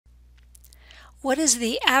what is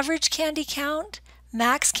the average candy count,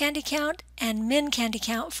 max candy count, and min candy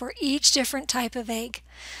count for each different type of egg.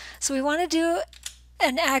 So we want to do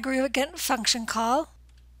an aggregate function call,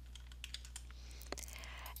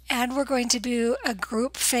 and we're going to do a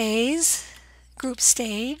group phase, group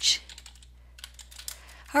stage.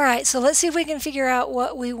 All right, so let's see if we can figure out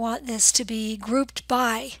what we want this to be grouped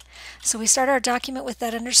by. So we start our document with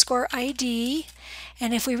that underscore ID,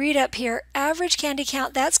 and if we read up here, average candy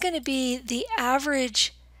count, that's going to be the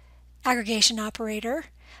average aggregation operator.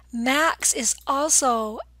 Max is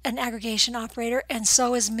also an aggregation operator, and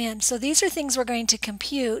so is min. So these are things we're going to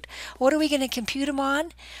compute. What are we going to compute them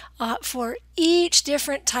on? For each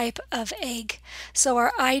different type of egg. So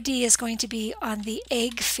our ID is going to be on the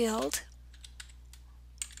egg field.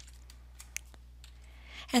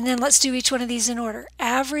 And then let's do each one of these in order.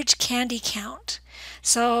 Average candy count.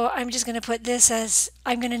 So I'm just going to put this as,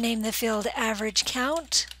 I'm going to name the field average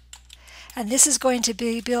count. And this is going to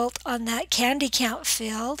be built on that candy count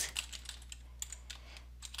field.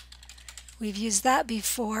 We've used that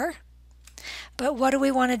before. But what do we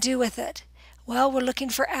want to do with it? Well, we're looking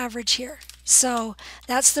for average here. So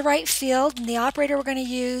that's the right field, and the operator we're going to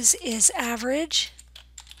use is average.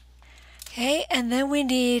 Okay, and then we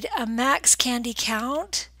need a max candy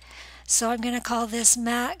count. So I'm going to call this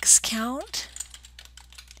max count.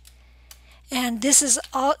 And this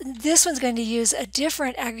one's going to use a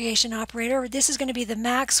different aggregation operator. This is going to be the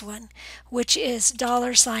max one, which is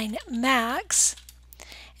 $max.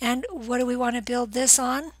 And what do we want to build this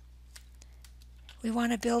on? We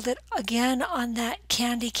want to build it again on that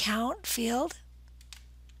candy count field.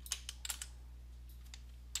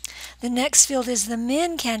 The next field is the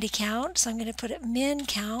min candy count, so I'm going to put it min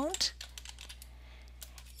count.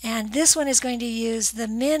 And this one is going to use the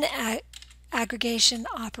min aggregation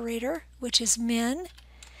operator, which is min.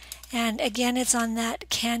 And again, it's on that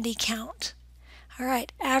candy count. All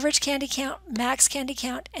right, average candy count, max candy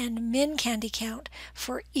count, and min candy count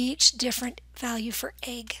for each different value for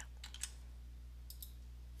egg.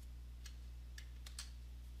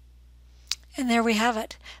 And there we have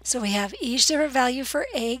it. So we have each different value for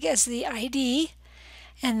egg as the ID,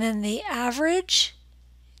 and then the average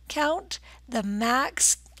count, the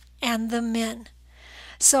max, and the min.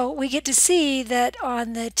 So we get to see that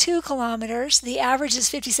on the 2 kilometers, the average is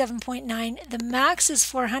 57.9, the max is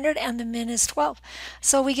 400, and the min is 12.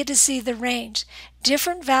 So we get to see the range.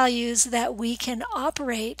 Different values that we can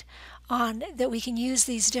operate on, that we can use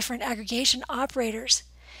these different aggregation operators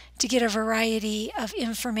to get a variety of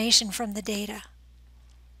information from the data.